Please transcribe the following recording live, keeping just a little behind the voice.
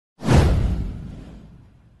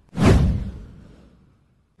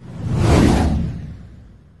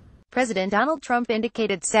President Donald Trump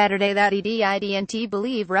indicated Saturday that he didn't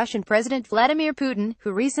believe Russian President Vladimir Putin,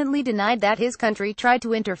 who recently denied that his country tried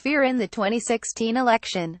to interfere in the 2016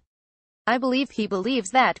 election. "I believe he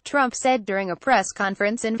believes that," Trump said during a press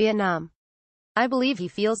conference in Vietnam. "I believe he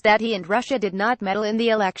feels that he and Russia did not meddle in the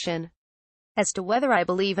election. As to whether I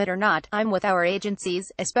believe it or not, I'm with our agencies,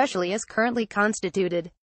 especially as currently constituted.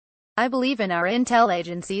 I believe in our intel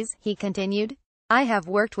agencies," he continued. "I have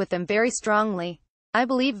worked with them very strongly. I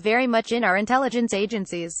believe very much in our intelligence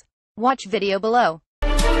agencies." Watch video below.